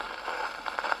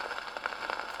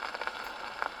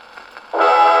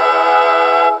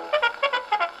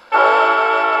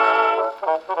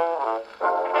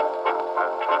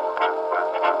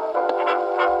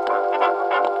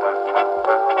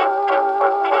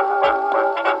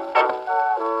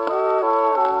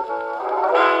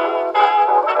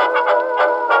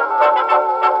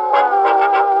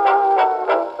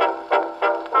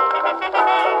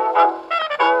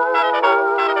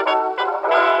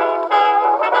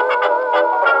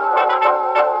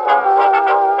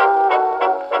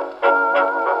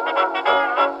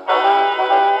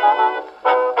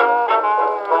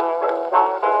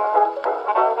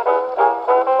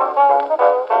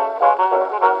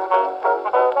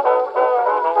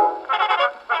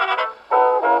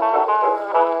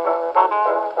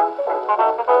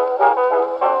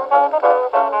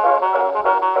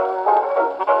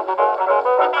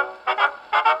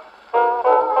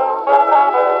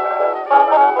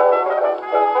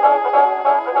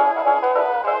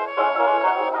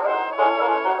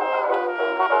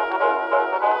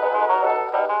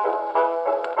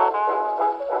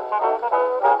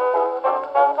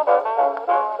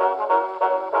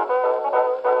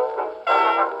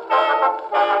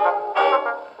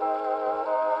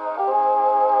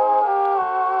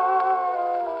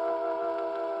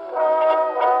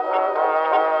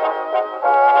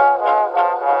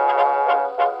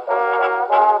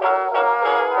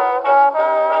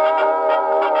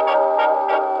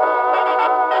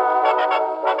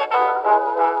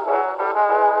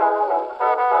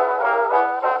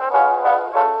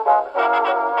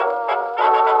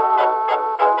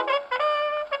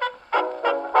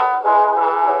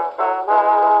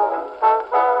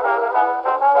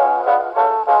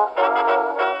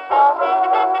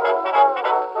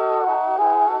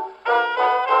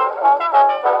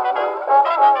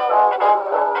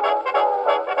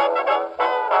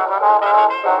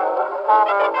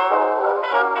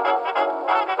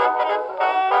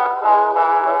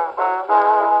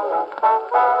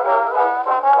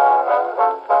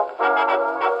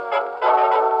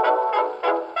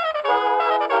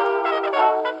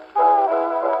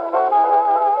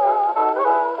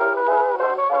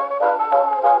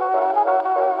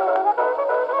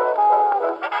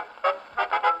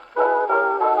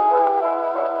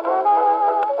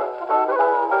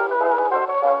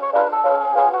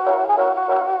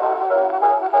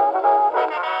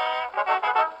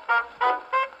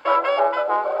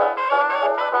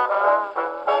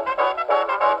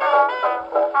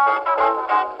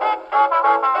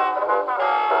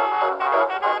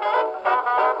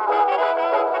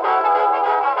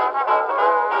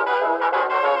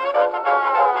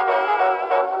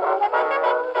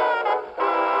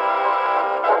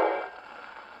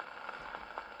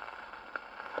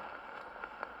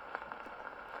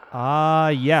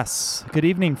Yes. Good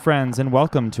evening, friends, and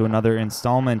welcome to another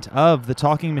installment of the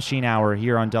Talking Machine Hour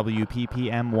here on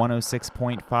WPPM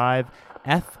 106.5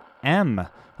 FM.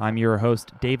 I'm your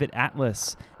host, David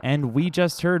Atlas, and we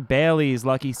just heard Bailey's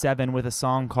Lucky 7 with a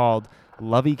song called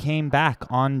Lovey Came Back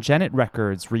on Genet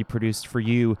Records, reproduced for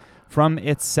you from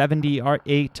its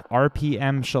 78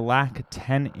 RPM shellac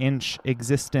 10-inch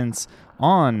existence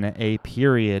on a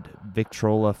period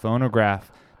Victrola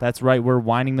phonograph. That's right, we're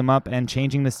winding them up and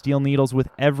changing the steel needles with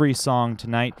every song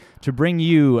tonight to bring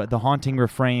you the haunting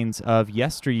refrains of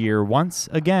yesteryear once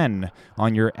again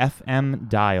on your FM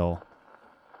dial.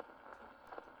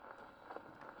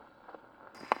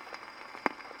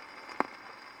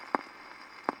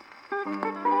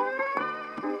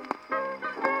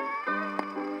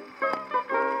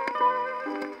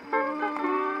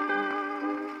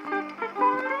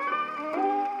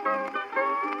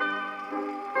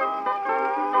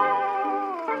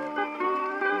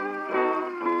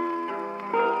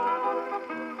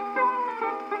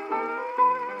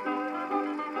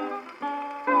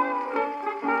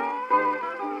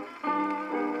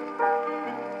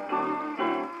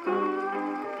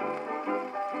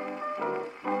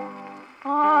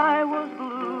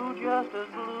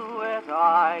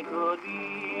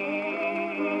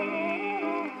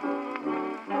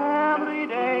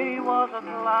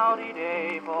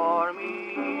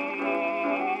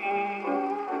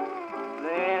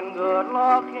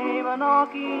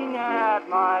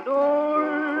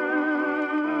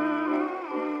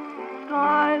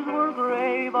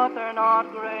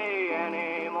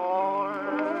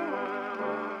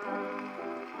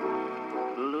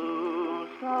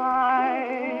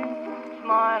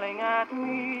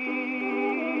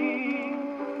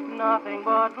 Nothing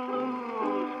but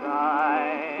blue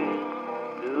skies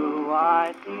do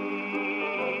I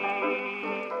see.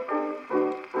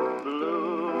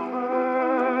 Bluebirds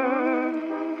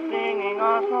singing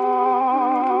a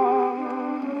song.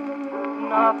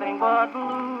 Nothing but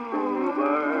bluebirds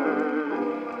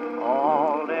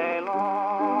all day long.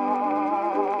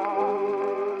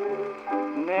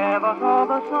 Never saw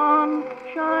the sun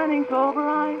shining so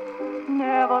bright.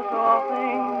 Never saw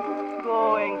things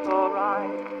going so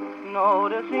right.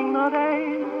 Noticing the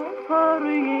days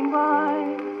hurrying by.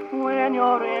 When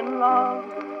you're in love,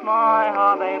 my,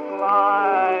 how they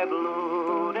fly.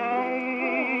 Blue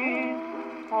days,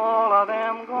 all of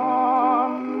them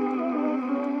gone.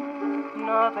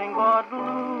 Nothing but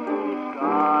blue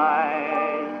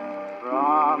skies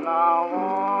from now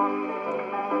on.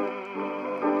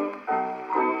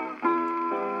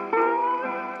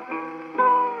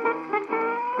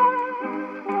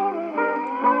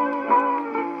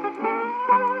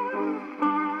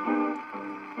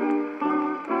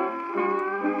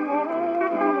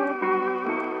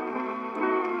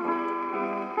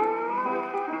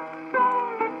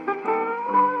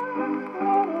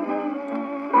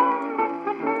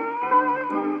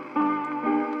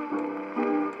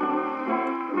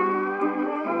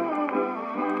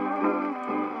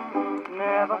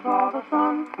 Never saw the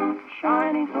sun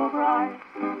shining so bright.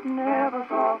 Never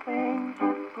saw things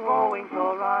growing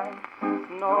so right.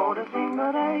 Noticing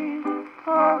the days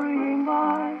hurrying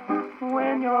by.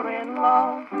 When you're in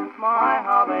love, my,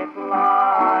 how they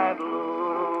fly.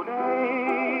 Blue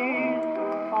days,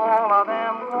 all of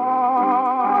them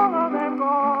gone, all of them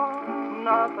gone.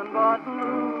 Nothing but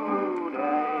blue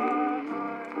days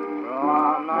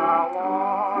from now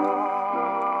on.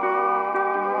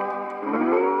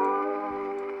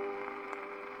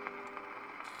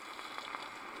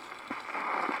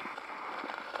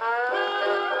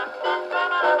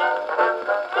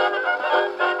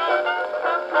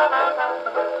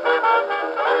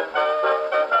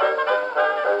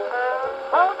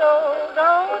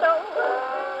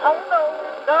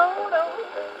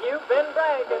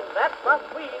 wagon, that's my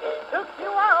sweetie, took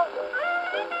you out.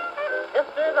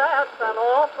 Mister, that's an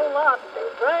awful lot to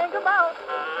brag about.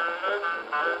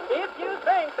 If you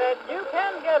think that you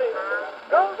can get it,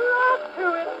 go right to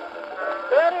it.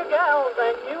 Better gal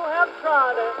than you have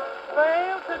tried and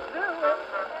failed to do it.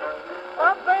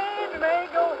 My baby may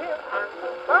go here,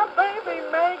 my baby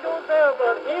may go there,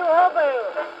 but here or there,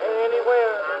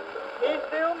 anywhere, he's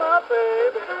still my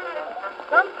baby.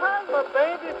 Sometimes my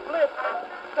baby flips,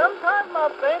 sometimes my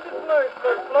baby flirts,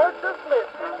 but flirt to flip,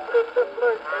 flip to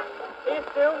flirt, he's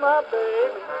still my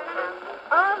baby.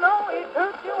 I know he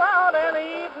took you out an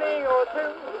evening or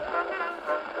two.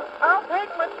 I'll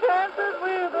take my chances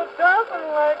with a dozen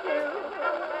like you.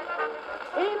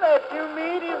 He let you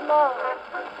meet his mom.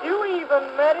 You even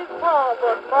met his pa,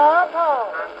 but my pa,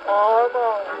 our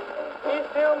mom, he's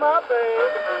still my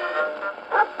baby.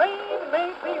 My baby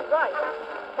may be right,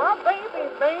 my baby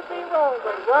may be wrong,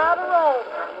 but right or wrong,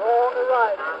 wrong or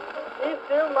right, he's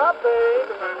still my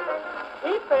baby.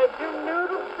 He fed you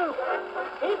noodle soup,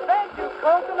 he fed you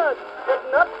coconut, but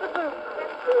nuts to boot,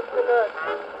 soup to nuts,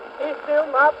 he's still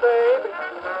my baby.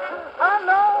 I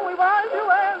know we wined you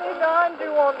and he dined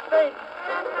you on steak,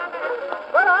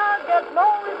 but I get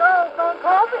more results on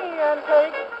coffee and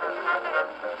cake.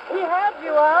 He had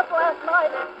you out last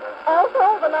night,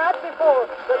 also the night before,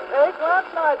 but cake last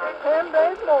night, 10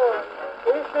 days more.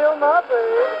 He's still my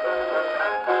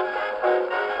baby.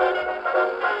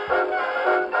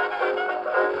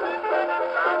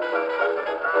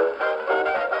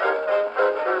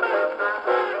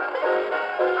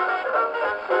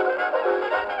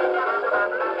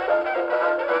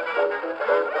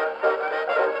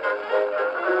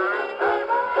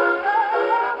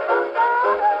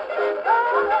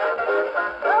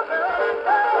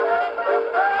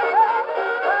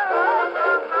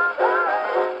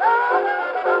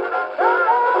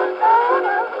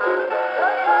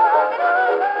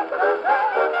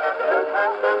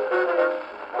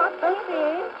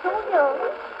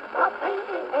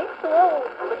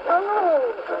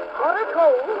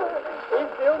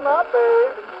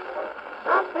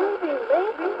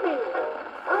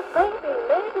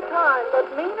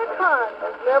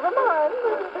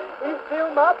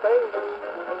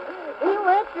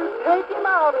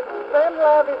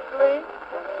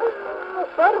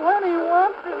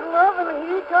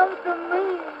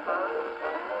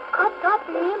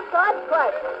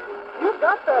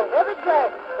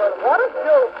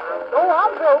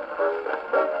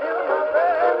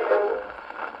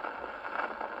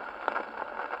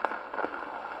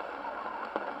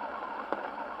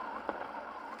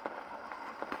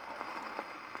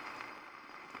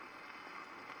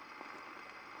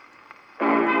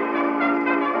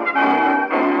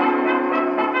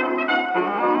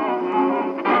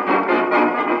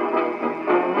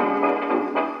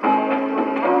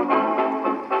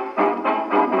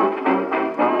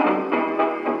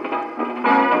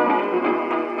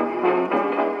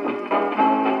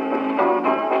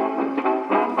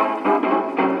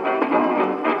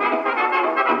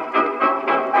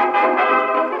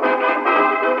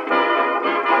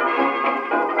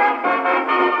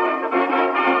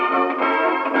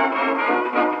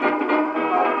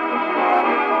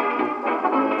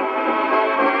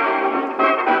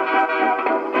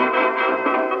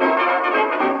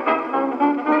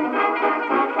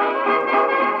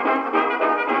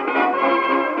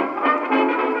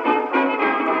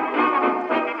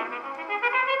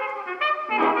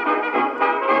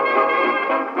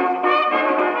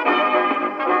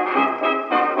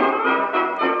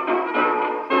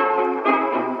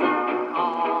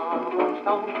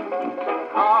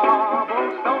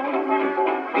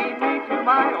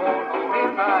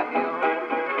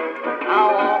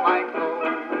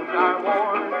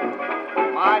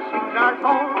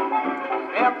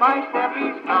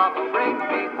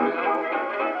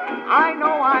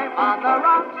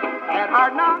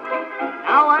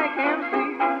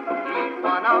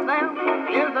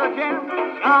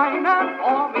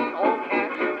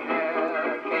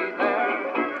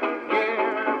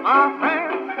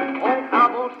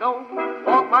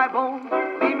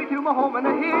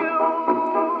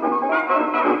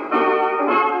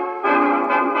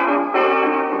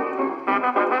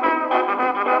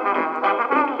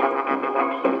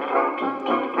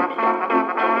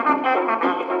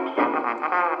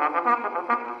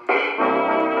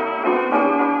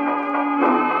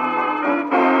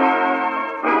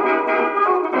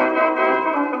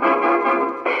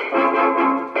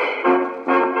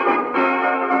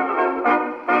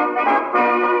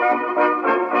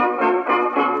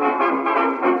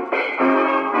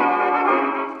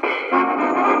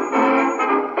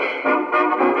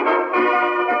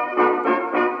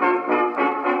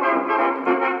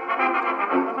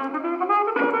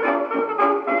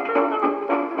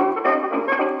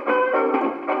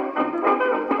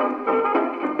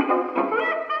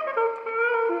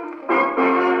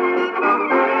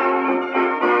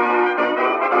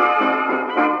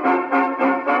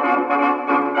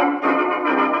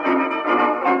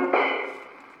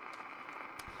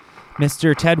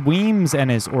 Mr. Ted Weems and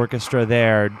his orchestra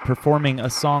there performing a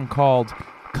song called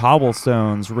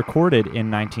Cobblestones, recorded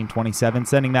in 1927,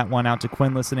 sending that one out to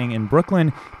Quinn listening in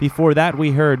Brooklyn. Before that,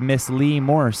 we heard Miss Lee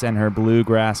Morse and her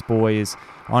Bluegrass Boys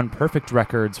on Perfect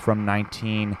Records from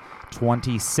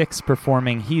 1926,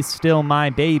 performing He's Still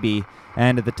My Baby.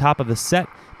 And at the top of the set,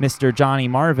 Mr. Johnny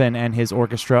Marvin and his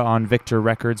orchestra on Victor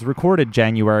Records recorded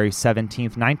January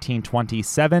 17th,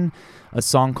 1927, a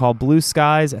song called Blue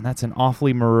Skies, and that's an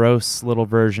awfully morose little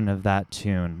version of that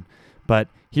tune. But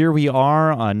here we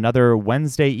are, another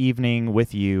Wednesday evening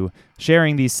with you,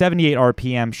 sharing these 78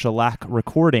 RPM shellac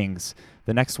recordings.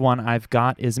 The next one I've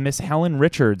got is Miss Helen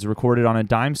Richards, recorded on a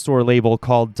dime store label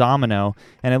called Domino,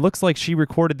 and it looks like she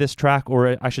recorded this track,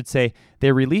 or I should say,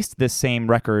 they released this same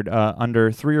record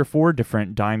under 3 or 4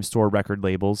 different dime store record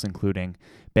labels, including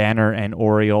Banner and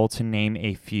Oriole, to name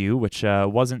a few, which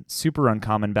wasn't super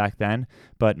uncommon back then,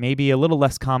 but maybe a little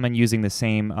less common using the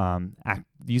same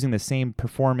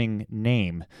performing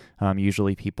name.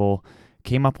 Usually people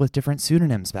came up with different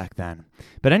pseudonyms back then.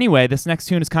 But anyway, this next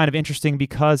tune is kind of interesting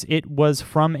because it was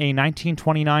from a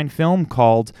 1929 film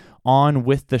called On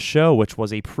With the Show, which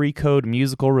was a pre-code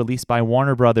musical released by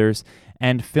Warner Brothers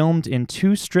and filmed in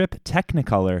 2-strip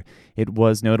Technicolor. It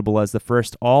was notable as the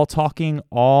first all-talking,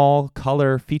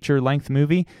 all-color feature-length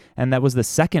movie, and that was the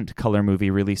second color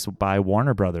movie released by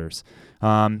Warner Brothers.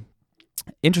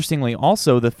 Interestingly,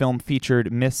 also, the film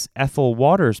featured Miss Ethel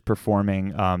Waters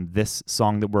performing this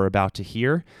song that we're about to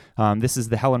hear. This is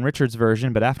the Helen Richards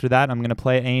version, but after that, I'm going to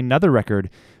play another record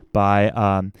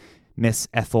by Miss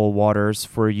Ethel Waters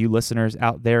for you listeners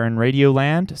out there in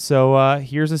Radioland. So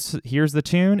here's the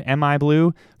tune, Am I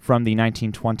Blue, from the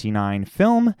 1929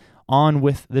 film On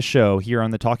With the Show, here on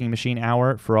the Talking Machine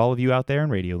Hour for all of you out there in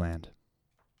Radioland.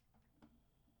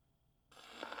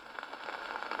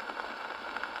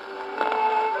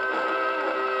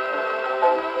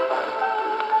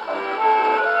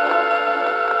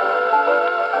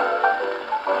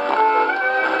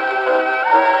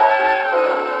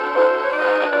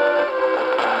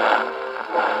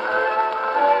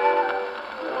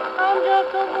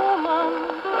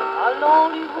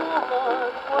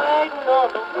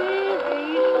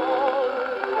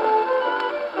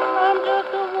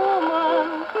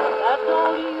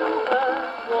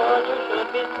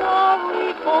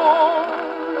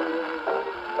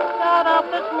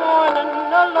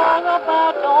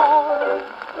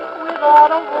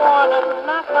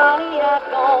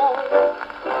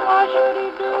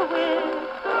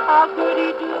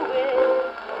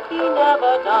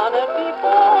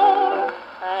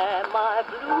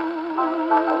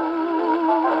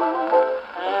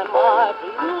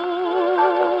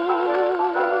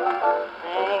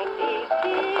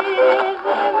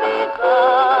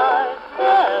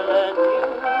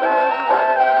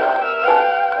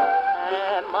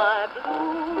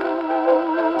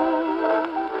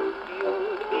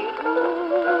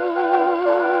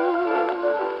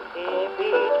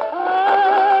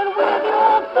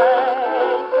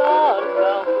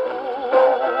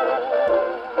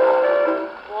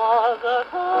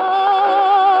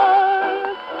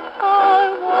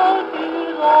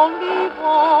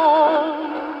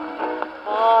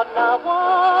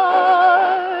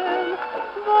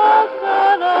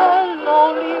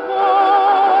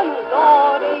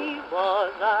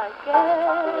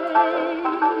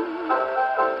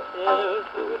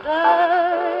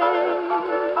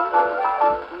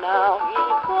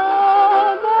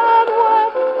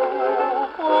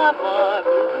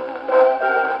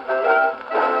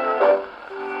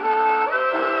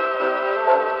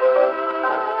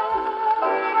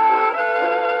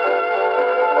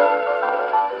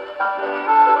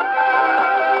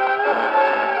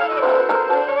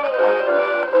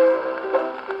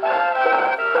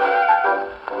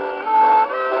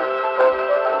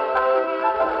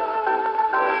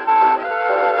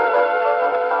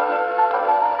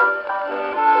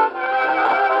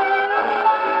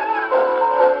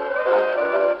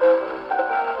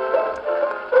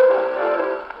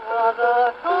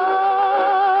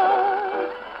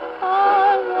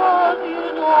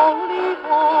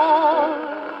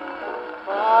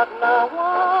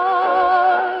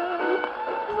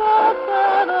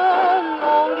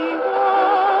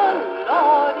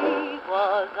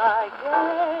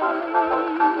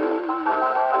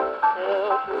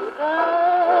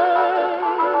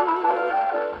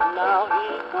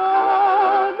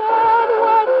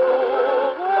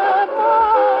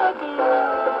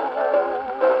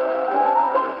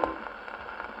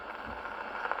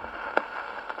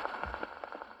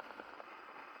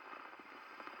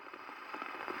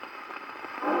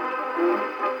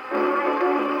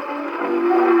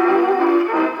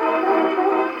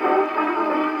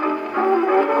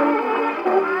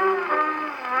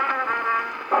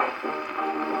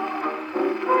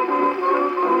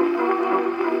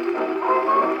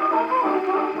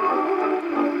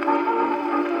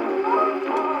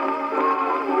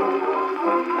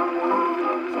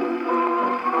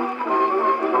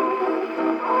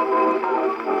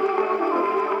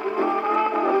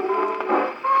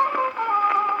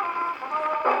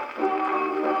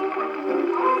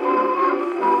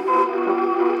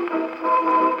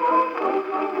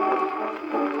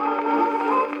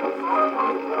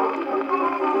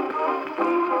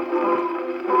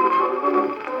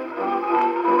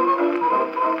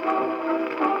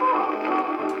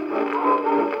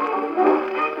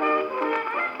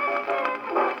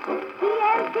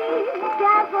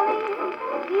 gasoline,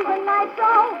 even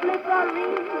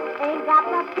nitroglycerine ain't got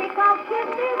the kick of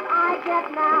kisses I get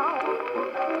now.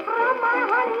 From my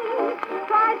honey,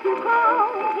 tried to call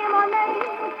him a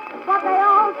name, but they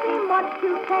all seem much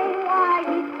too tame. Why,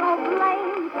 he's so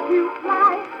lame, cute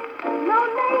life, no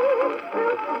name,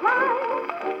 suits life.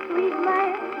 Sweet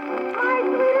man, my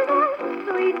sweetest,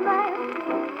 sweet man,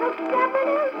 the stepping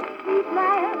is sweet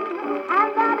man, and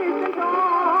that isn't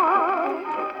all.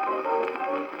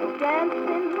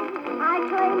 Dancing, I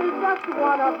claim, is just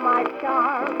one of my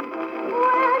charms.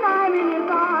 When I'm in his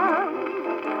arms,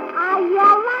 I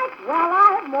yell like, well,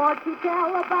 I've more to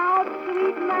tell about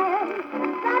sweet man.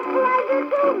 That pleasure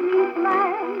to meet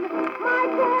man, my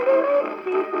candy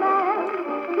receipt man.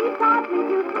 He taught me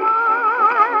to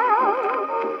smile.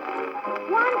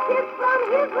 One kiss from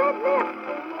his red lips,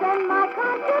 send my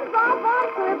conscience off on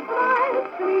trips. My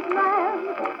sweet man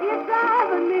is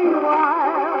driving me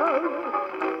wild.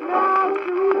 Now,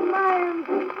 sweet man,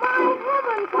 my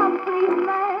heaven complete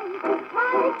man,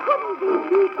 my couldn't be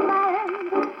beat man,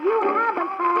 you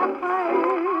haven't half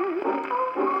heard.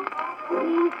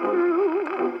 He's true,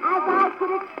 as I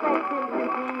could expect him to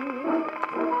be.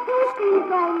 He sees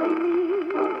only me.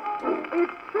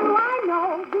 It's true, I know,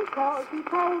 because he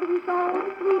told me so.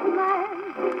 Sweet man,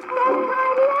 so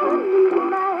mighty and neat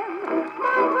man,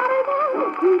 my honeymoon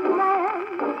sweet man,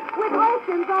 with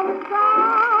oceans on the sky.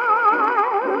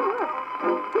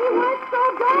 He went so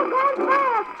doggone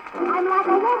fast, I'm like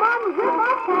a woman with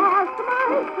a past. My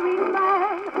sweet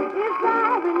man is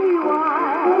driving me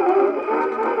wild.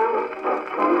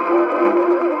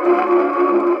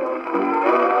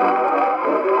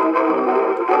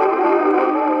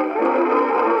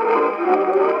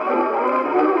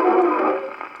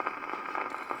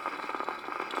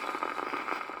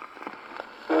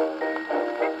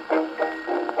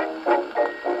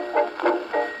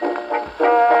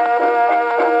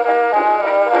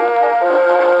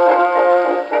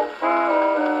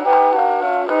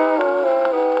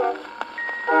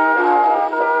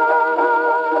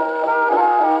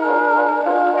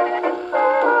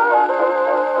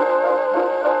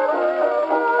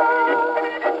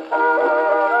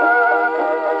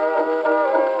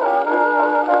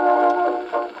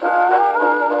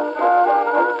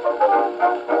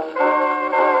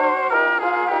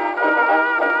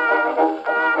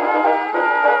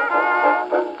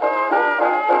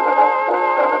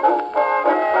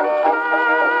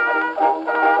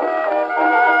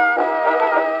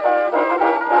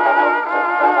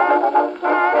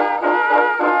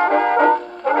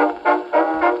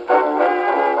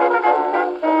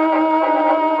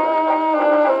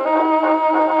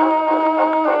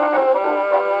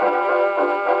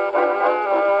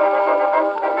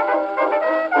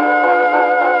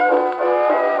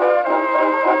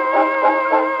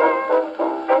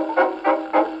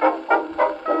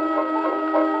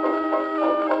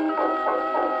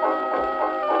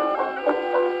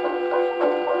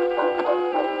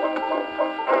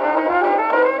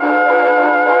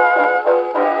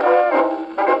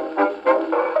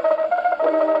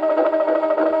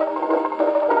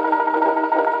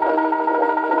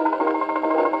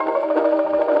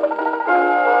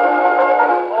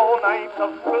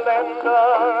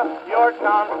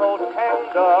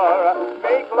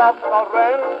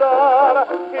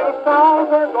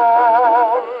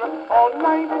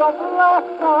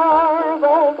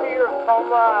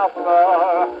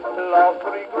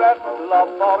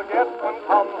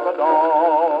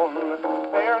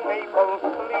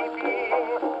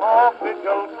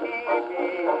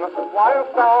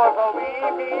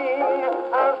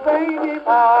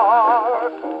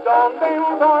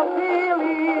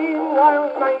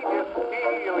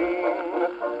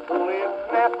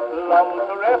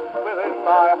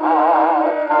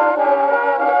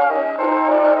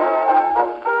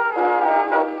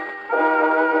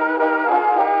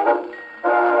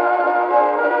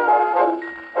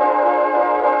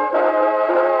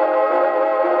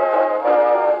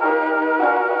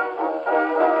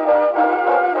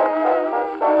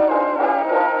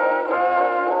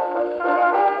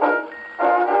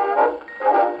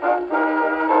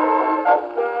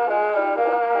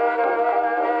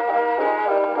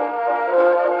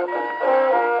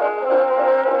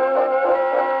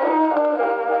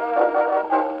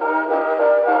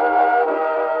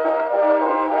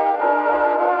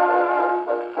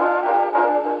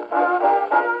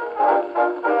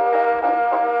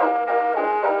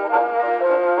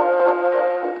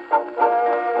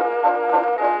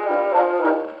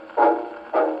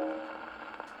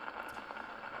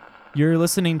 You're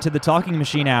listening to the Talking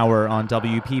Machine Hour on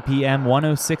WPPM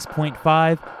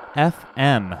 106.5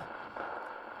 FM.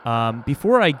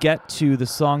 Before I get to the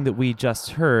song that we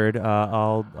just heard,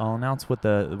 I'll announce what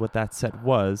that set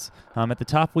was. At the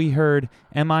top, we heard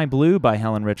 "Am I Blue" by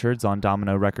Helen Richards on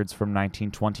Domino Records from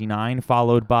 1929,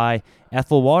 followed by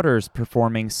Ethel Waters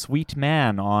performing "Sweet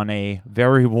Man" on a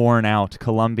very worn-out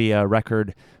Columbia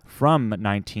record from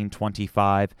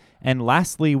 1925. And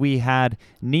lastly, we had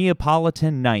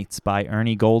 "Neapolitan Nights" by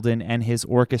Ernie Golden and his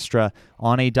orchestra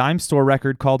on a dime store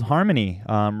record called Harmony,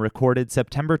 recorded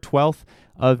September 12th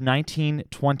of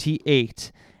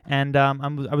 1928. And I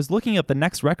was looking up the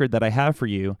next record that I have for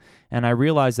you, and I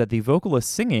realized that the vocalist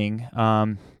singing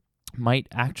might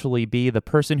actually be the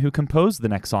person who composed the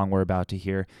next song we're about to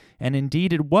hear. And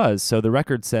indeed it was. So the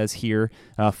record says here,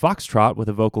 Foxtrot with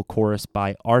a vocal chorus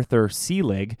by Arthur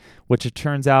Seelig, which it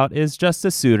turns out is just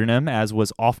a pseudonym, as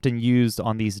was often used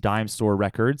on these dime store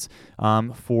records,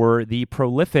 for the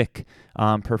prolific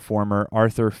performer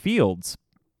Arthur Fields.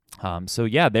 So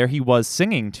yeah, there he was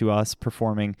singing to us,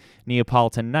 performing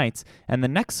Neapolitan Nights. And the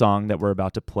next song that we're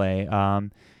about to play,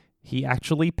 he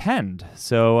actually penned.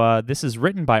 So this is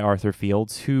written by Arthur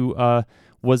Fields, who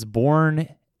was born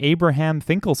Abraham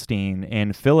Finkelstein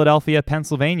in Philadelphia,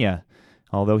 Pennsylvania.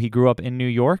 Although he grew up in New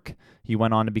York, he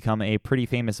went on to become a pretty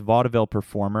famous vaudeville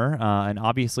performer and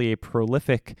obviously a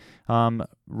prolific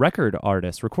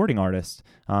recording artist,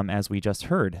 as we just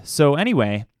heard. So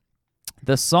anyway,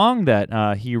 the song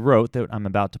that he wrote that I'm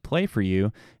about to play for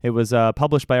you, it was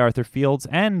published by Arthur Fields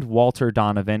and Walter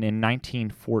Donovan in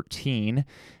 1914,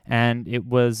 and it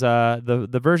was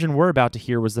the version we're about to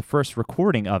hear was the first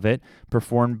recording of it,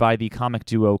 performed by the comic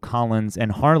duo Collins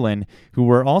and Harlan, who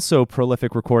were also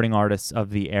prolific recording artists of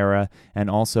the era and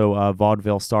also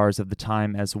vaudeville stars of the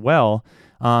time as well.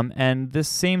 And this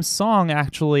same song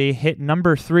actually hit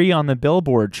number 3 on the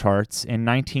Billboard charts in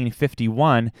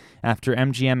 1951 after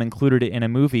MGM included it in a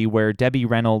movie where Debbie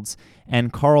Reynolds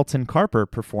and Carlton Carper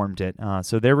performed it.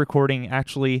 So their recording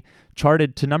actually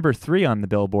charted to number 3 on the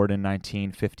Billboard in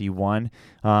 1951.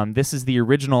 This is the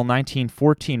original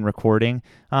 1914 recording.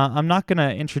 I'm not going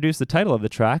to introduce the title of the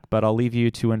track, but I'll leave you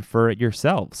to infer it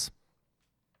yourselves.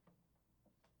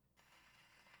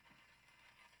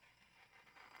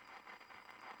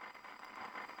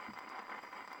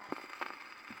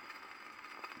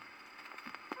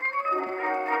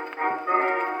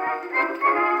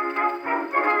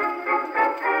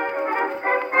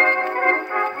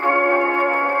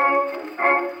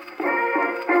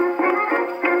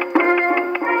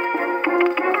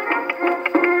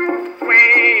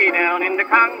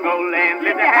 Congo land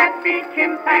lived a happy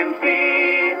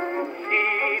chimpanzee. She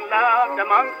loved a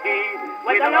monkey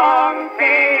with a long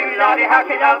tail. Lordy, how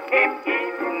she loved him.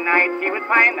 Each night she would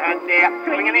find her there,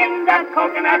 swinging in the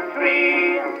coconut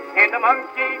tree. And the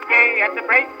monkey, gay at the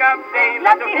break of day,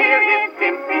 loved to hear his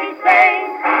chimpy say,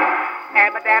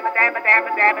 "Dabba dabba dabba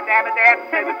dabba dabba dabba dab,"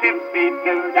 said the chimpy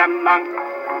to the monk.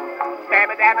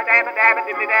 "Dabba dabba dabba dabba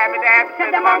dibbly dabba dab,"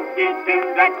 said the monkey to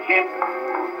the chimp.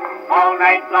 All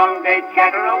night long they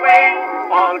chatter away,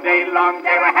 all day long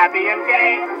they were happy and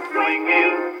gay,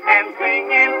 swinging and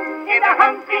singing in a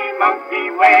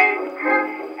hunky-monkey way.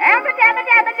 Abba dabba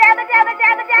dabba dabba dabba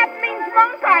dabba dab means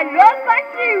monk I love but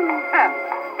you.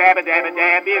 Dabba dabba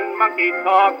dab in monkey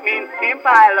talk means chimp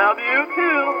I love you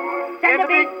too. In the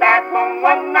big bad moon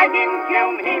one night in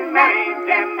June, he married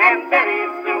them and very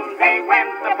soon they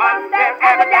went upon their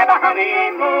abba dabba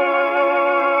honeymoon.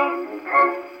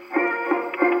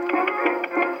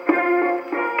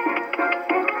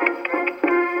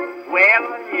 Well,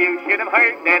 you should have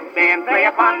heard that band play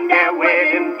upon their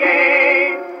wedding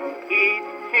day. Each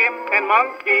chimp and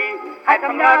monkey had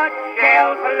some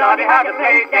nutshells, Lordy, how to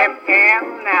play them can.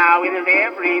 Now it is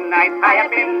every night high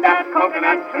up in the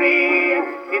coconut tree.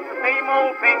 It's the same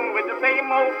old thing with the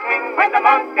same old swing when the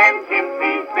monk and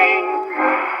chimpy sing.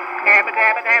 Dabba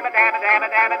dabba dabba dabba dabba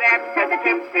dabba dab, said the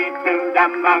chimpy to the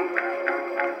monk.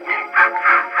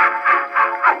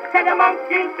 Said the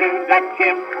monkey to the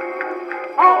chimp.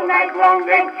 All night long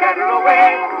they chatter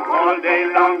away, all day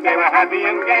long they were happy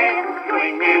and gay,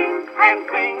 swinging and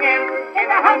singing in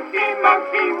a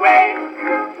hunky-monkey way.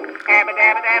 Dabba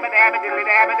dabba dabba dabba diddly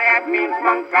dabba dab means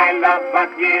monk I love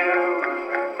but you.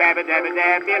 Dabba dabba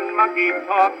dab in monkey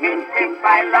talk means chimp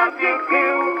I love you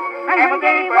too. And when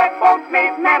they were both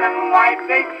made man and wife,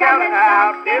 they shouted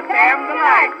out, "This am the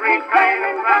life,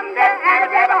 returning from their dabba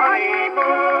dabba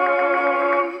honeymoon."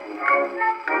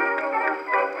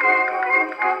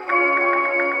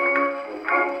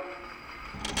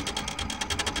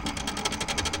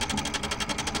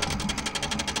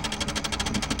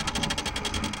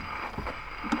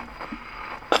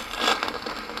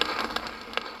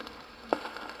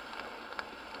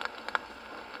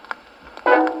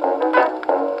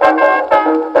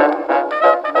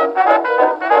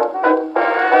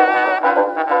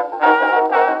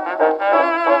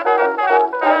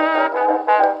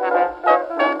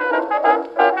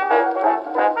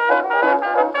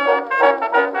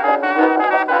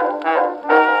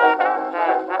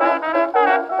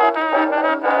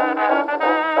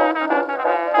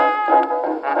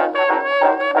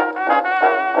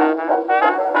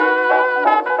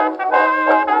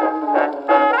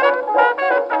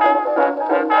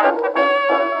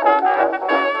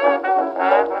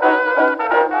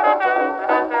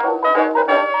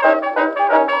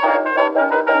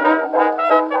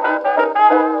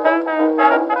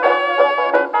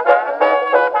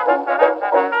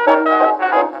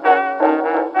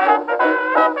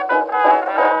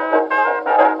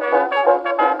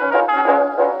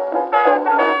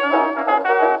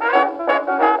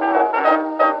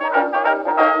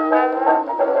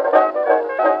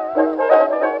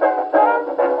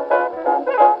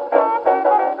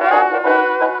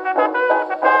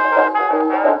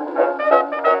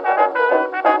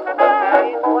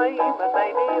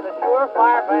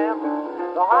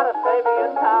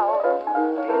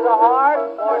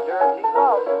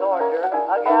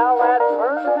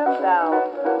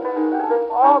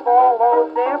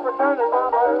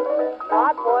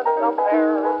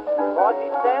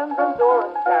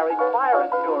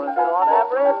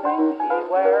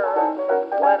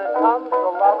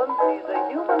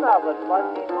 but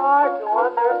she's hard to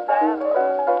understand.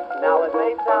 Now it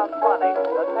may sound funny,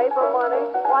 but paper money,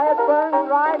 why it burns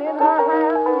right in her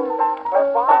hand. Her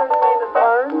father's name is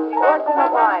Burns, he worked in a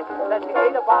mine, then she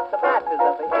ate a box of matches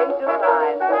at the age of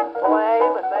 9.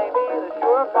 Flame and maybe the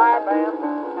surefire band,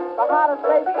 the hottest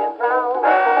lady in town.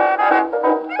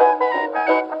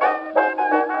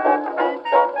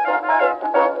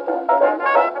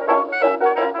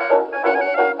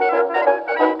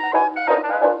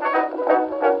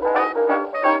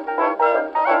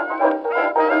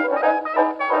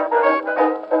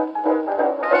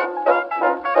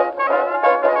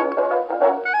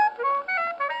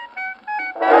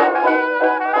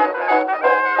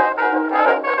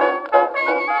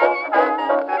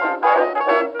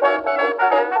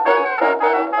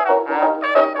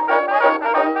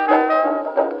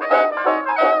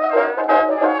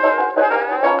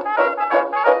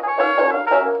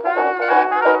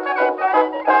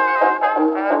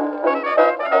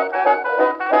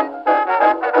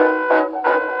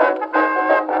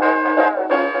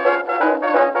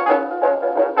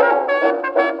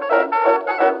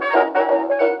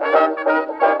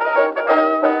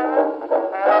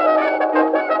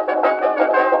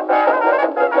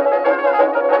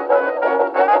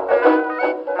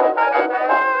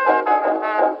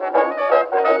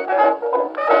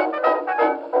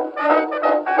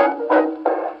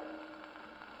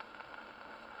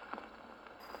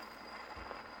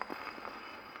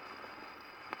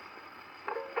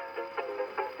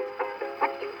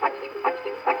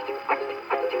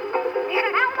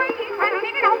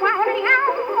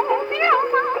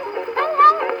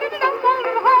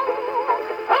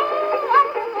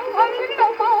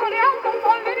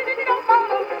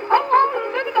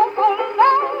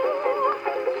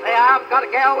 Got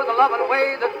a gal with a loving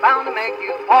way that's bound to make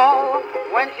you fall.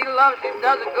 When she loves, she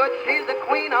does it good. She's the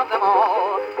queen of them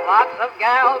all. Lots of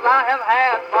gals I have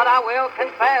had, but I will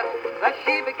confess that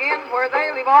she begins where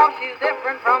they leave off. She's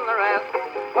different from the rest.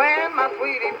 When my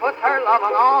sweetie puts her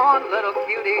loving on, little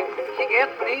cutie, she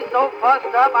gets me so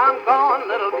fussed up, I'm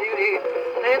gone, little beauty.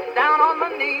 Sits down on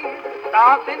my knee,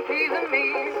 starts in teasing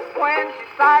me. When she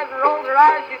sighs and rolls her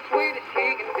eyes, she's sweet as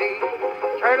she can be.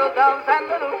 Turtle doves and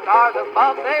little stars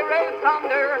above, they raise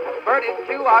thunder. Birdies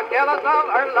too are jealous of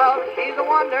her love, she's a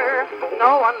wonder.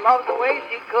 No one loves the way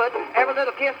she could. Every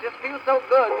little kiss just feels so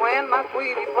good when my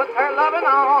sweetie puts her loving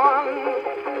on.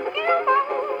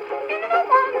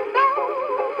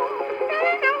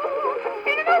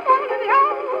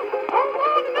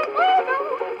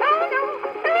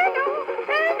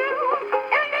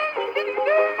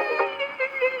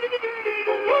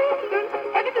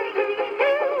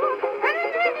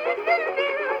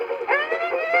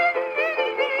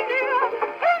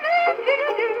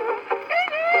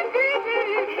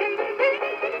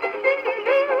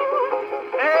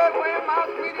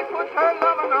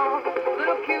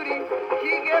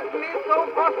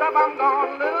 I'm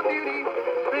gone, little beauty,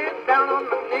 sits down on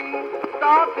my knee,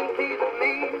 stops and teases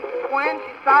me. When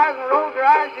she sighs and rolls her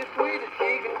eyes, she's sweet as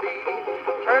she can be.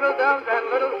 Turtle doves and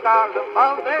little stars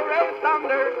above, they raise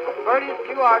thunder. Birdies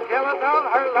too are jealous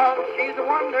of her love, she's a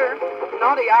wonder.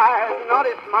 Naughty eyes,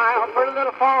 naughty smile, pretty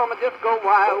little form, I just go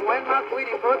wild when my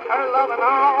sweetie puts her loving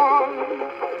on.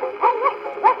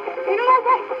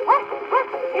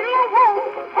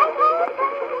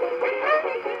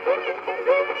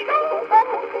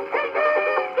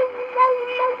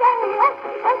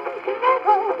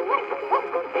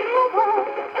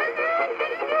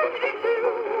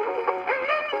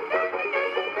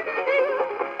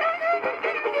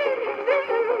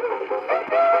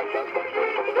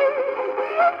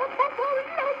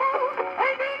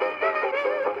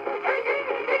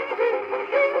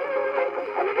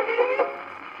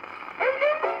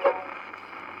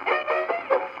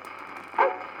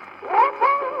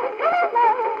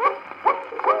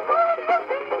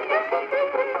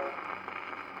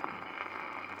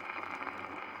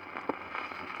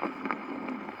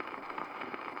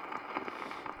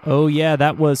 Oh yeah,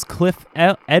 that was Cliff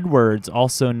Edwards,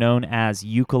 also known as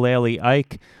Ukulele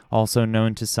Ike, also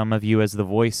known to some of you as the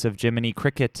voice of Jiminy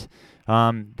Cricket.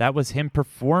 That was him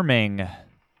performing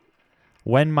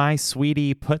When My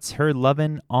Sweetie Puts Her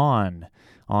Lovin' On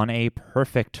a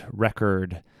Perfect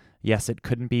record. Yes, it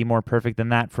couldn't be more perfect than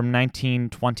that, from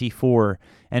 1924.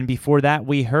 And before that,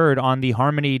 we heard on the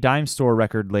Harmony Dime Store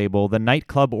record label, the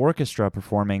Nightclub Orchestra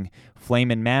performing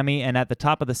Flamin' Mammy, and at the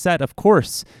top of the set, of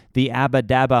course, the Abba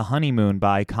Dabba Honeymoon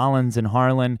by Collins and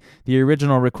Harlan, the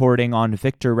original recording on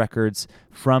Victor Records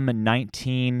from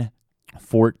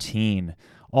 1914.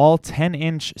 all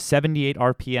 10-inch 78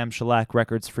 RPM shellac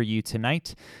records for you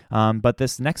tonight. But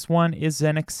this next one is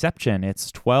an exception.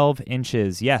 It's 12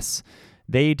 inches. Yes,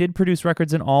 they did produce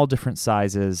records in all different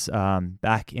sizes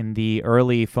back in the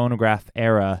early phonograph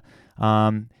era.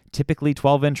 Typically,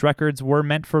 12-inch records were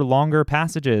meant for longer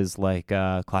passages like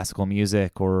classical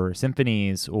music or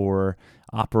symphonies or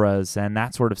operas and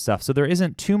that sort of stuff. So there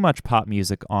isn't too much pop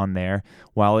music on there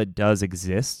while it does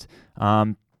exist.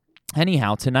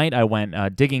 Anyhow, tonight I went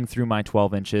digging through my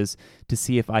 12 inches to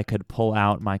see if I could pull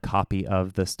out my copy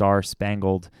of the Star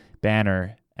Spangled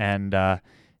Banner and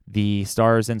the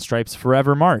Stars and Stripes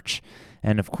Forever March.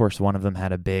 And of course, one of them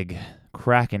had a big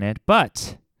crack in it,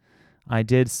 but I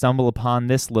did stumble upon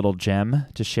this little gem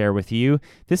to share with you.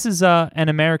 This is An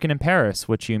American in Paris,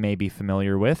 which you may be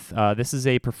familiar with. This is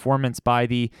a performance by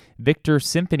the Victor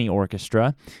Symphony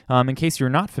Orchestra. In case you're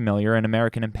not familiar, An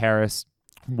American in Paris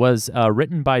was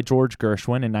written by George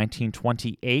Gershwin in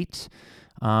 1928.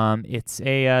 It's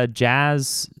a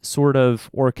jazz sort of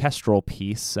orchestral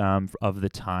piece of the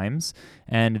times,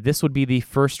 and this would be the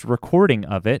first recording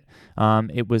of it.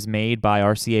 It was made by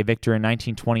RCA Victor in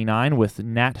 1929 with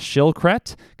Nat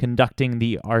Shilkret conducting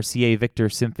the RCA Victor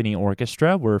Symphony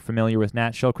Orchestra. We're familiar with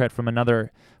Nat Shilkret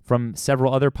from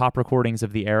several other pop recordings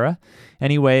of the era.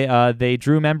 Anyway, they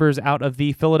drew members out of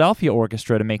the Philadelphia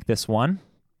Orchestra to make this one.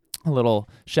 A little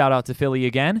shout out to Philly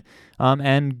again.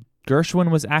 And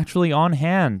Gershwin was actually on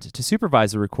hand to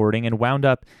supervise the recording and wound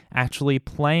up actually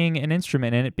playing an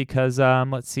instrument in it because,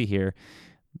 let's see here,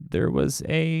 there was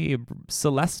a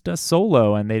Celesta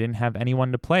solo and they didn't have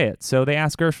anyone to play it. So they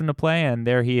asked Gershwin to play, and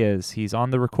there he is. He's on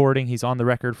the recording. He's on the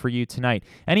record for you tonight.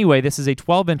 Anyway, this is a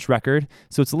 12-inch record,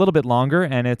 so it's a little bit longer,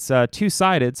 and it's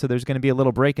two-sided, so there's going to be a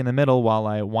little break in the middle while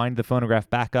I wind the phonograph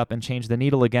back up and change the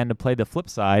needle again to play the flip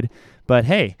side. But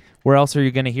hey, where else are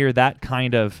you going to hear that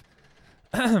kind of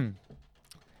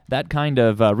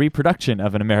reproduction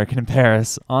of An American in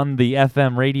Paris on the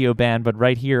FM radio band, but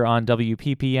right here on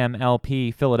WPPM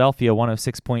LP Philadelphia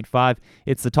 106.5.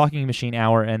 It's the Talking Machine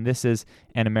Hour, and this is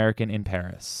An American in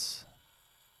Paris.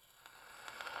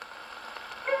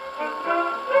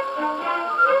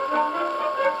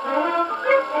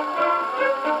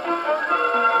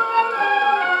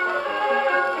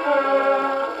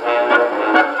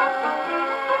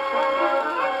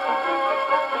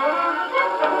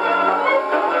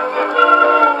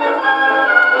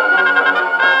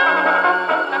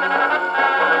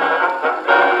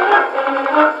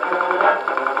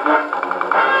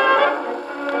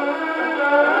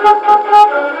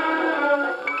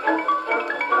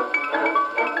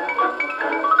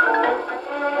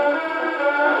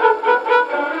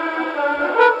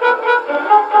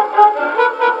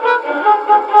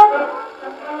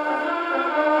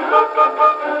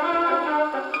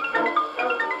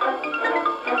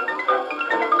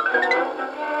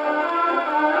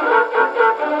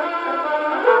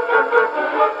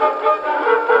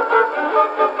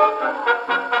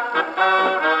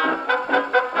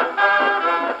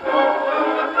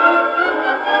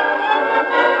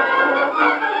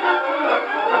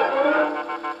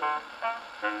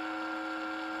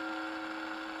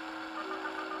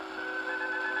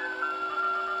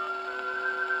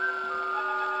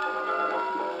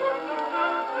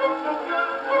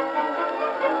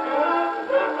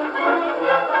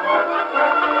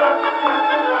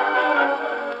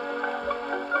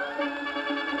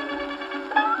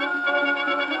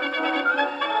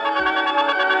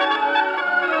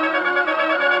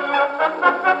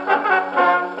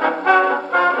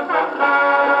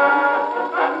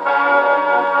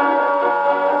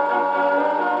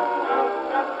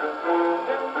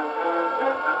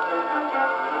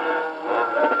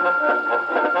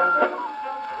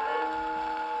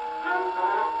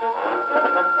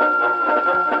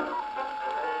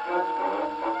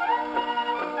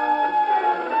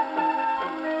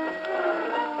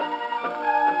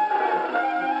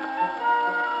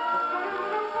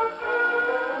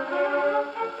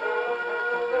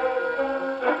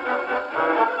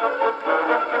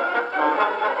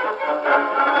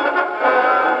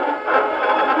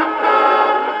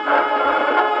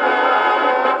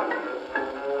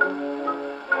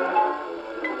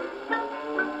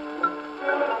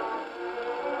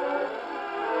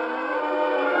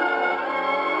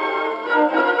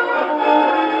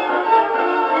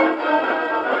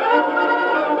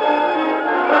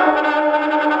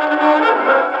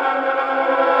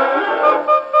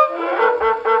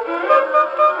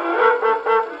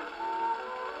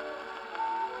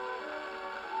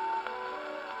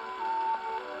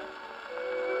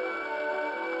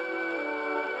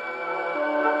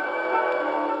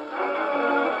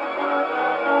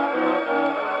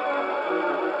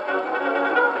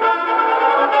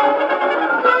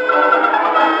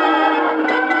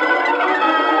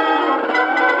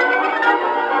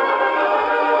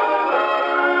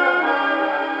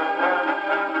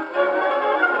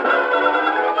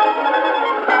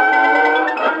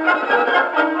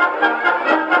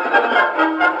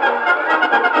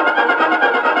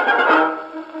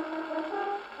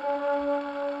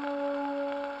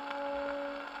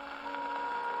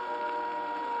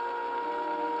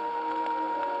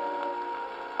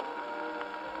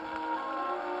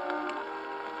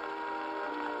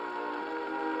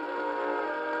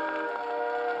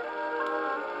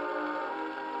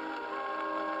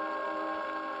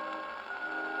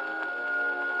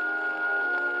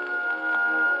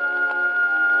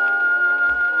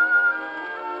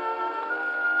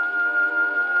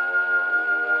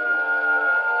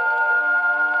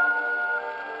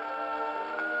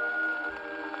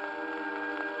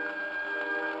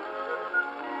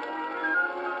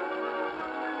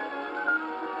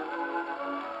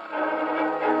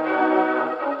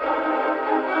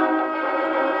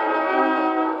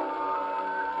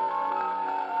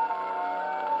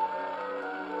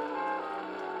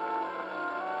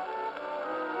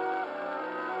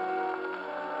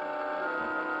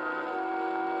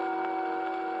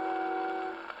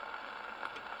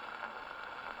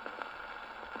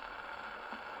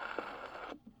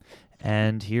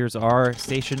 And here's our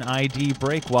station ID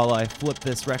break while I flip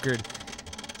this record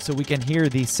so we can hear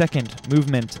the second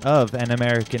movement of An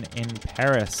American in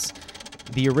Paris,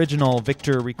 the original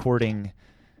Victor recording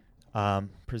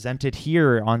presented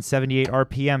here on 78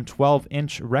 RPM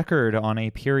 12-inch record on a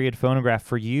period phonograph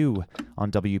for you on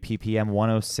WPPM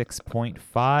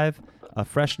 106.5, a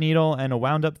fresh needle and a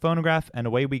wound-up phonograph, and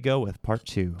away we go with part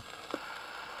 2.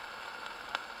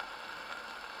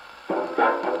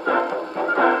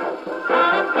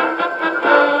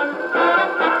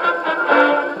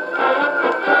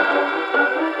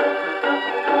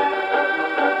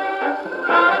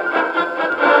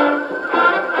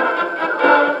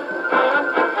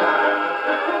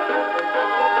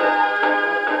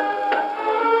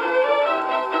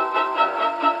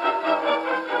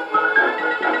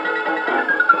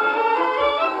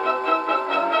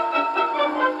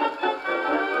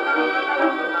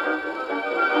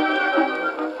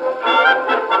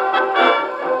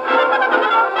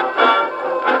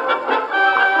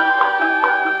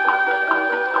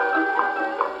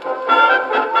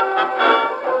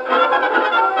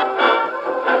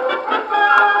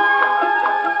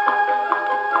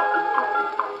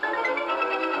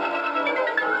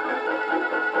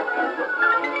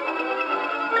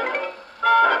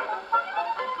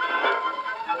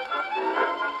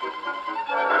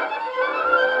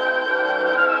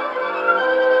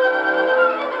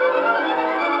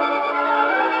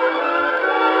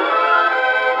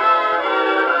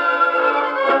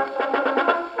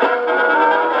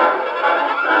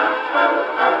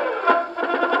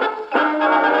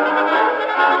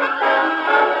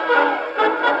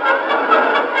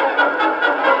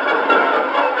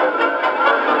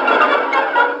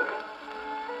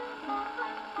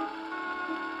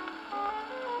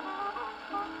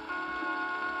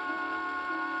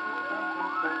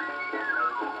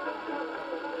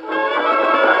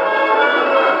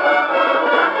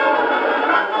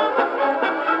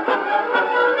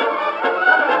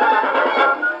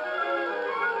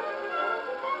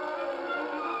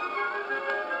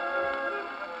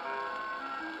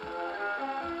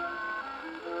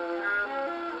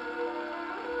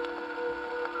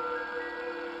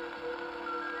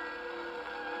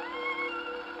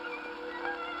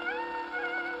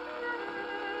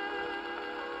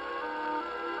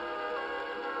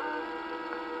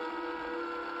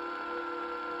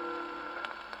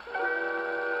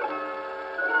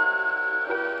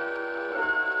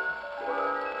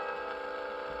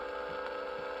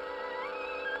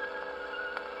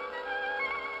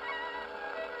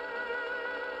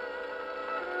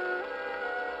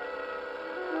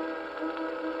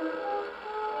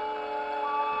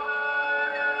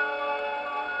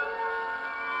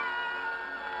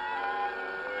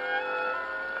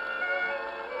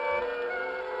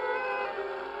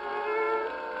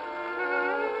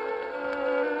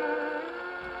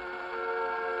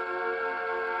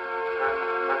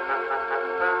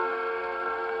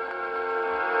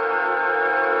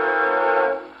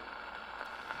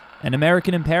 An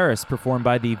American in Paris, performed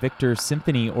by the Victor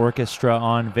Symphony Orchestra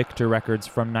on Victor Records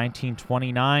from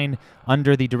 1929,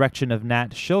 under the direction of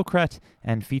Nat Shilkret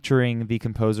and featuring the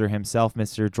composer himself,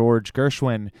 Mr. George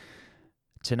Gershwin.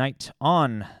 Tonight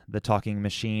on the Talking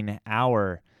Machine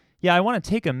Hour. Yeah, I want to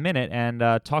take a minute and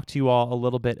talk to you all a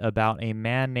little bit about a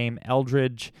man named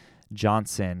Eldridge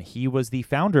Johnson. He was the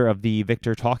founder of the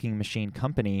Victor Talking Machine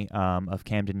Company of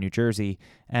Camden, New Jersey,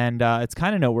 and it's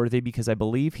kind of noteworthy because I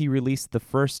believe he released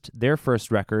their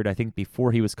first record, I think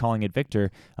before he was calling it Victor,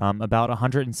 about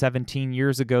 117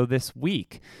 years ago this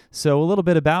week. So a little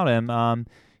bit about him.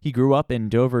 He grew up in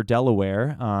Dover,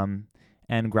 Delaware,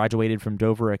 and graduated from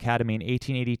Dover Academy in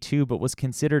 1882, but was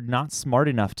considered not smart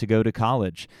enough to go to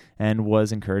college and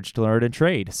was encouraged to learn a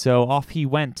trade. So off he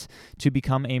went to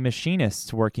become a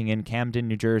machinist working in Camden,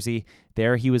 New Jersey.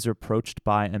 There he was approached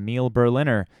by Emil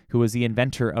Berliner, who was the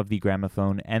inventor of the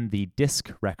gramophone and the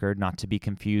disc record, not to be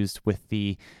confused with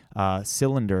the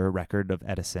cylinder record of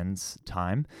Edison's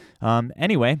time.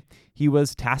 Anyway, he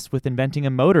was tasked with inventing a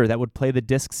motor that would play the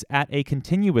discs at a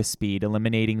continuous speed,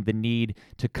 eliminating the need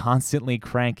to constantly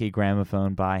crank a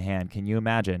gramophone by hand. Can you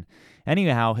imagine?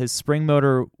 Anyhow, his spring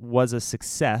motor was a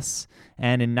success,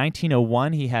 and in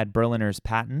 1901 he had Berliner's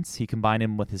patents. He combined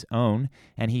them with his own,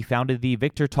 and he founded the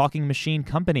Victor Talking Machine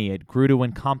Company. It grew to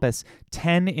encompass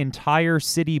 10 entire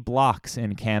city blocks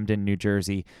in Camden, New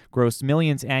Jersey, grossed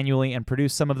millions annually, and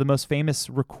produced some of the most famous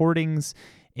recordings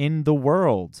in the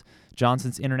world.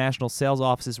 Johnson's international sales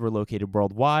offices were located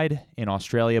worldwide, in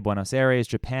Australia, Buenos Aires,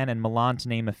 Japan, and Milan, to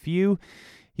name a few.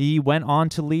 He went on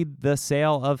to lead the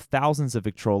sale of thousands of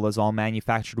Victrolas, all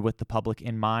manufactured with the public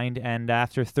in mind, and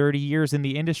after 30 years in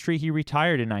the industry, he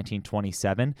retired in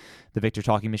 1927. The Victor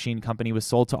Talking Machine Company was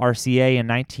sold to RCA in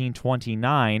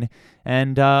 1929,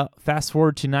 and fast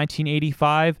forward to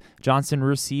 1985, Johnson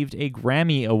received a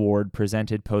Grammy Award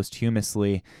presented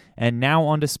posthumously, and now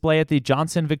on display at the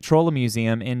Johnson Victrola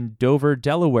Museum in Dover,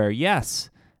 Delaware. Yes,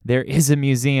 there is a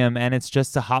museum, and it's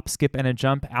just a hop, skip, and a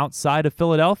jump outside of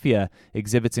Philadelphia.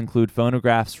 Exhibits include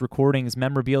phonographs, recordings,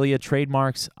 memorabilia,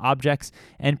 trademarks, objects,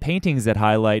 and paintings that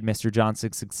highlight Mr.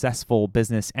 Johnson's successful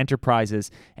business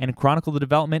enterprises and chronicle the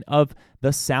development of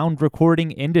the sound recording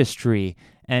industry.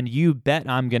 And you bet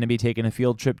I'm going to be taking a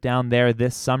field trip down there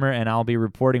this summer, and I'll be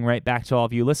reporting right back to all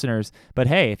of you listeners. But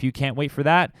hey, if you can't wait for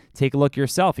that, take a look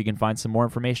yourself. You can find some more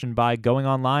information by going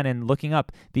online and looking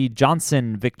up the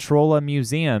Johnson Victrola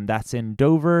Museum. That's in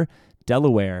Dover,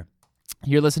 Delaware.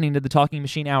 You're listening to the Talking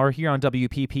Machine Hour here on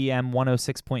WPPM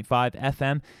 106.5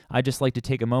 FM. I'd just like to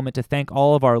take a moment to thank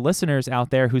all of our listeners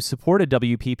out there who supported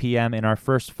WPPM in our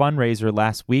first fundraiser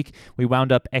last week. We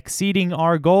wound up exceeding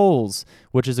our goals,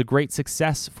 which is a great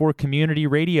success for community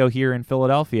radio here in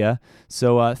Philadelphia.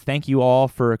 So thank you all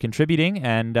for contributing,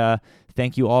 and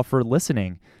thank you all for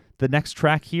listening. The next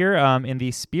track here, in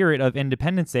the spirit of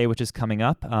Independence Day, which is coming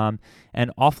up,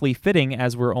 and awfully fitting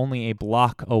as we're only a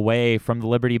block away from the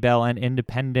Liberty Bell and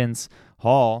Independence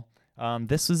Hall.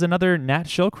 This is another Nat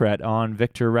Shilkret on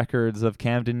Victor Records of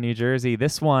Camden, New Jersey.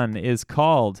 This one is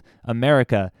called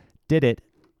America Did It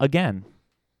Again.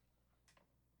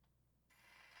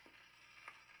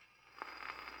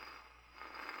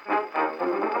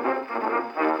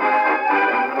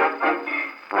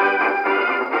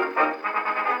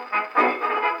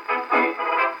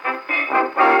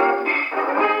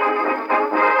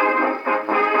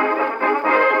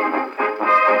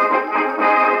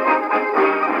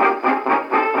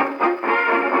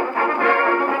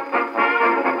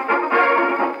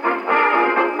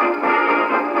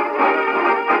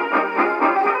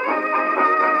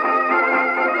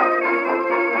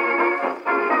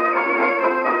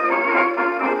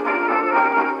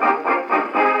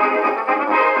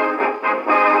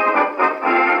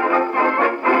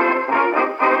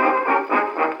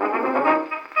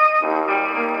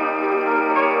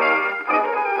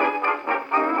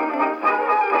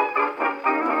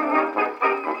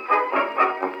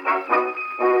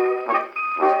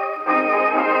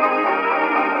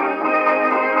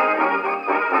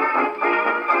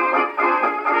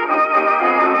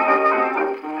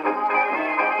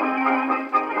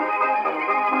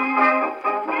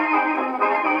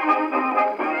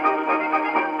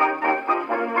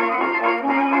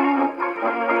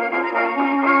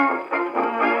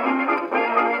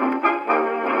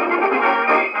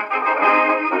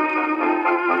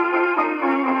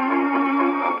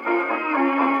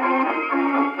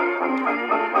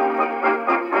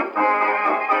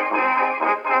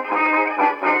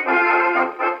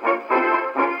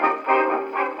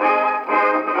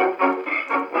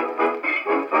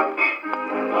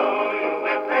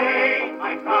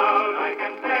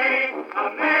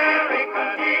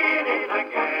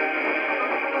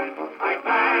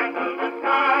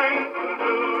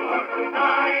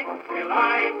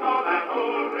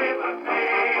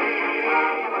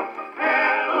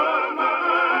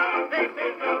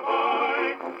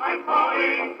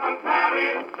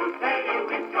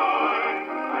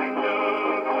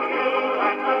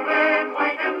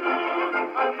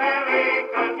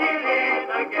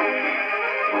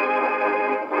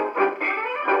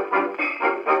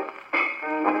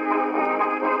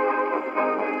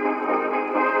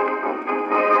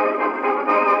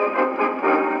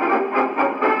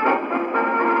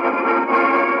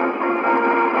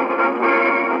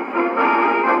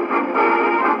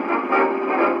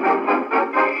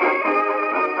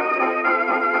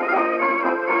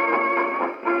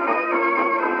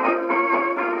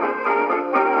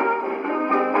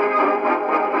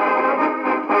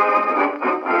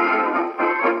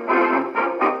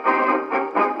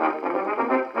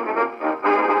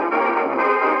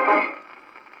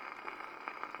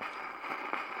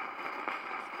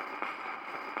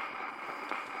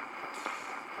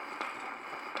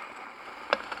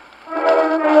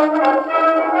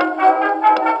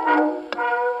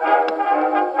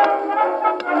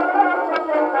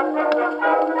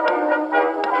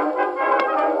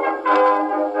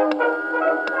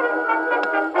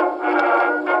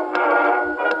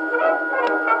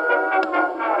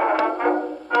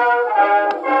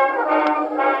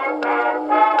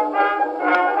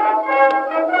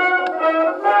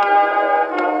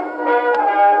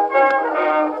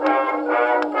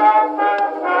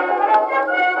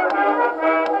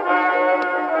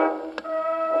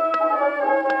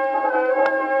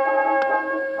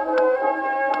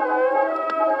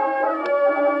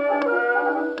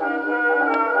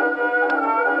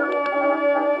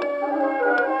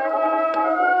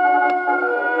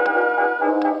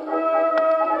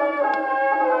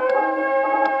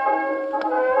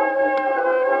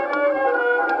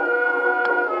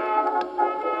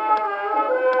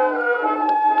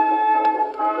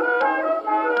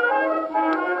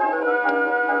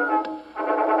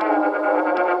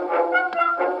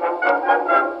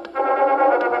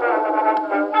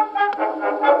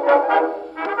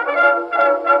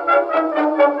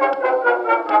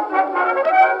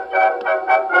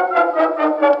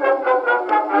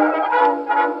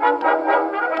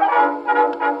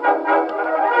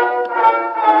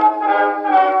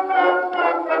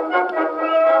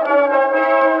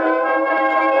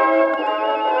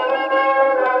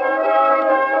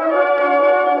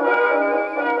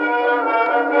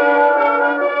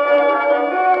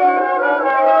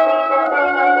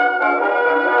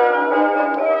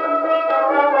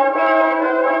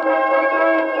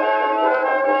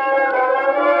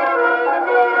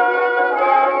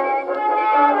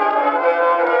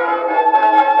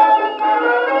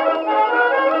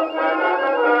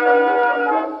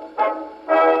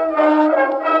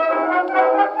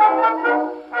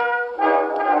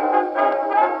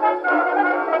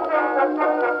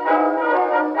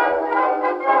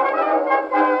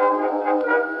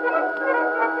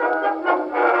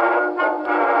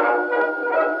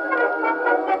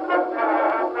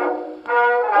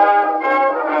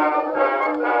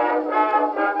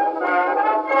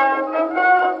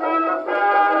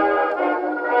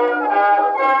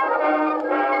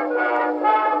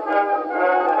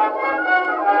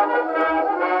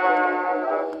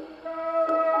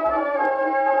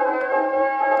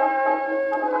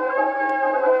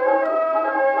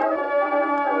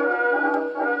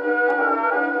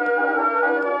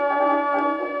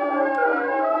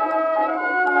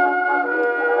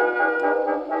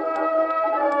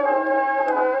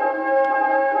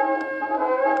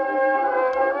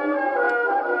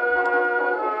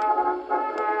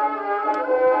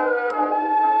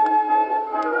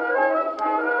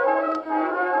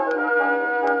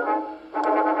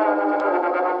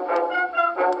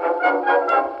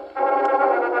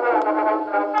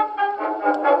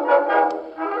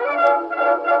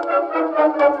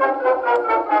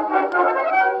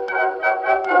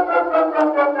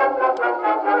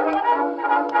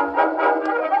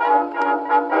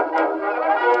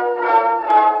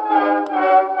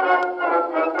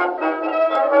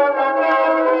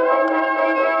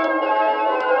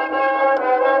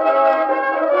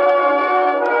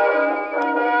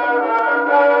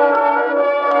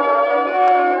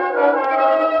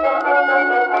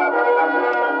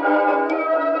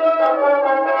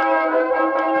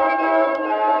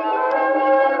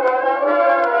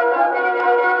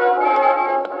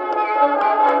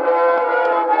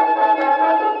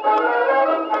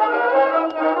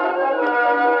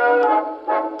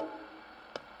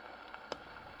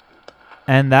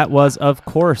 And that was, of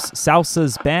course,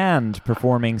 Salsa's band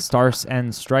performing Stars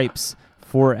and Stripes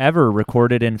Forever,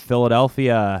 recorded in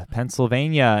Philadelphia,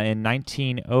 Pennsylvania in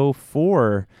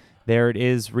 1904. There it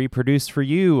is, reproduced for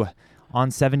you on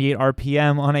 78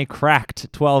 RPM on a cracked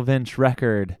 12-inch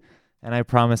record. And I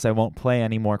promise I won't play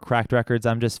any more cracked records.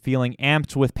 I'm just feeling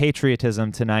amped with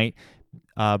patriotism tonight.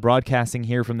 Broadcasting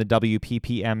here from the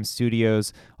WPPM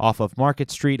studios off of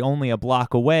Market Street, only a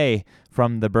block away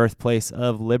from the birthplace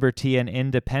of liberty and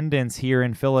independence here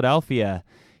in Philadelphia.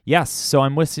 Yes, so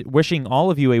I'm wishing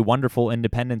all of you a wonderful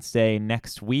Independence Day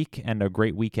next week and a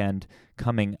great weekend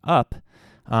coming up.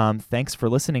 Thanks for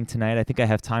listening tonight. I think I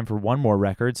have time for one more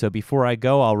record. So before I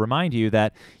go, I'll remind you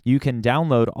that you can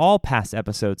download all past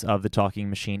episodes of the Talking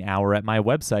Machine Hour at my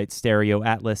website,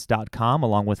 stereoatlas.com,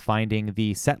 along with finding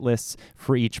the set lists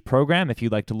for each program. If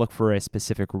you'd like to look for a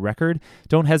specific record,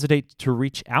 don't hesitate to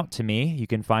reach out to me. You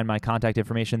can find my contact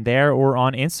information there or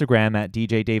on Instagram at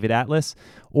DJ David Atlas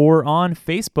or on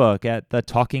Facebook at the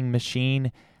Talking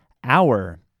Machine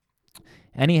Hour.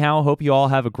 Anyhow, hope you all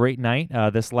have a great night.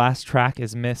 This last track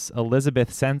is Miss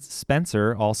Elizabeth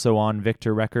Spencer, also on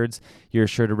Victor Records. You're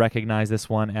sure to recognize this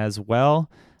one as well.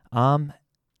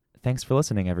 Thanks for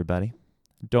listening, everybody.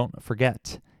 Don't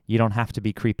forget, you don't have to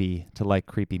be creepy to like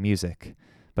creepy music,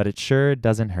 but it sure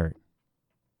doesn't hurt.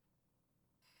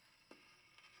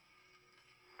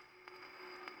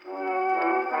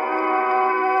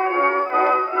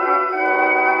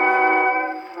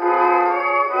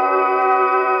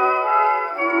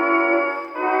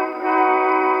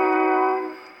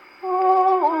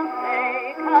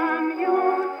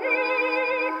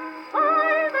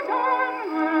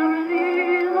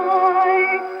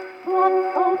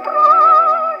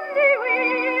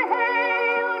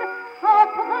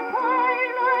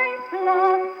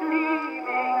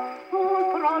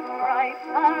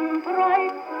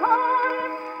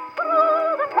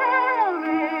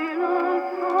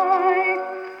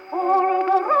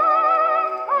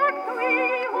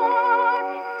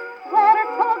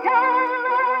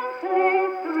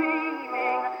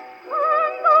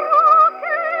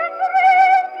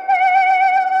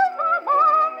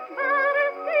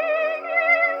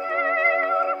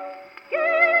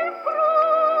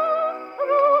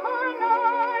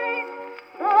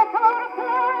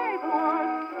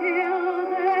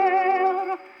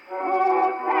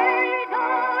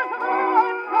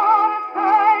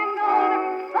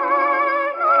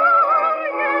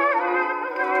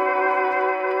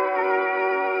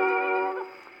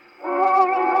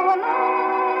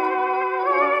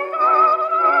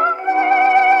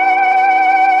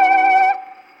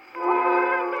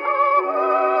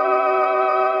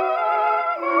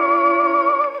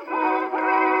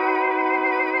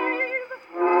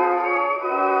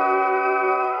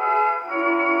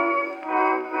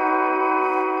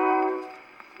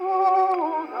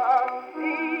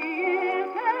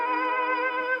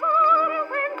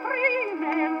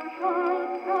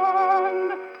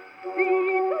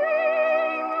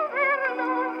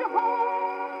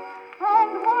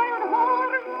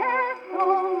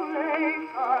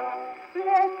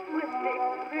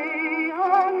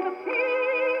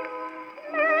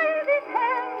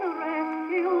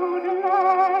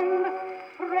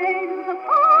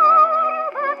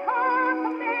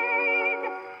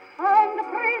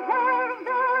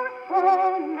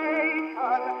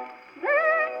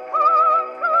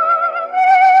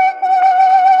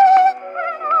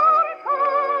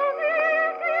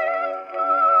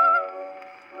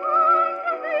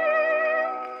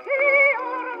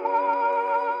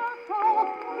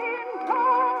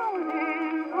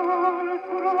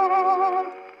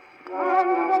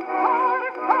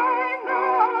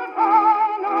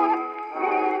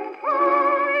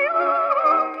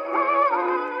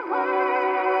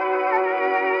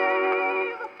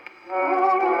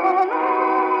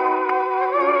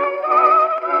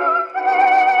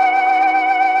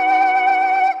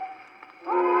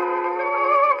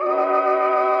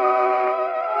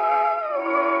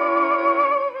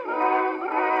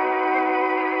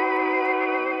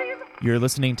 You're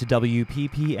listening to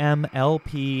WPPM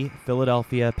LP,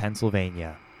 Philadelphia,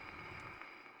 Pennsylvania.